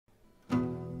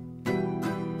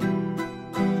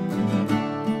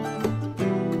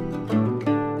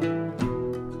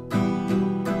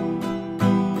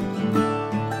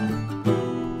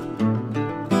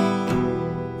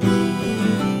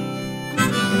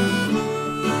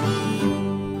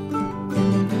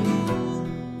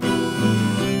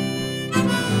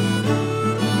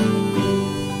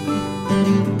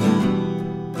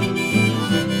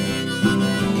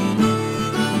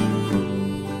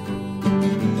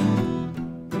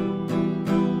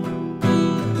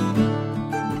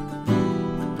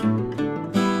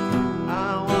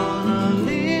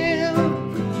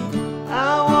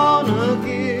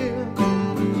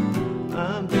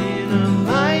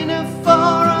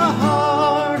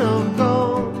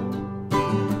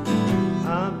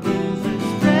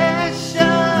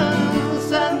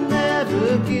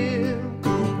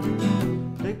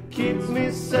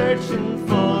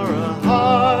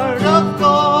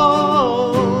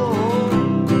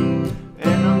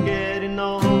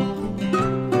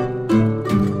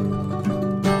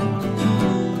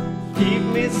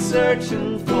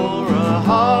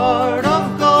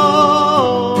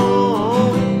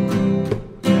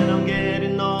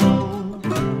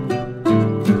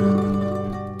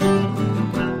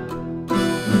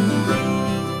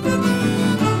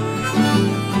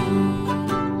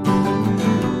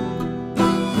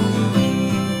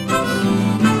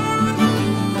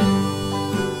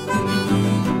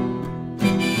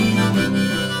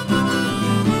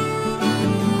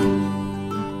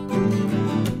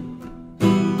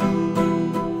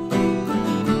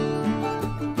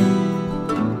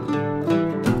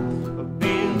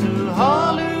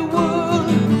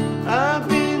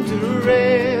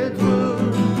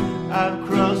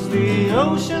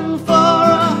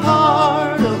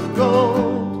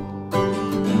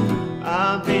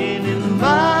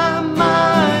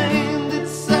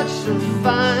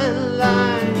fine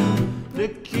line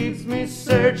that keeps me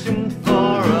searching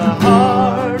for a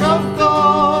heart of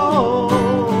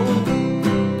gold.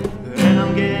 And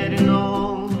I'm getting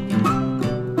old.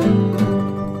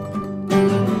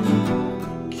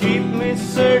 Keep me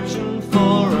searching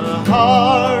for a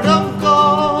heart of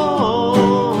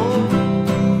gold.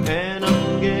 And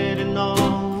I'm getting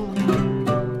old.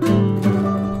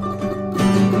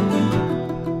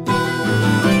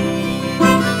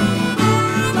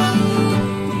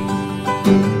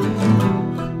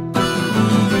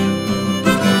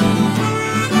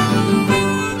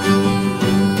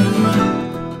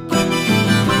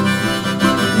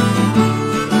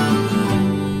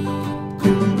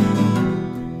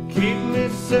 Keep me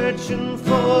searching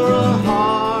for a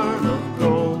heart of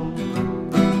gold.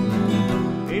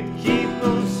 It keeps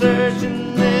on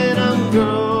searching and I'm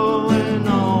going.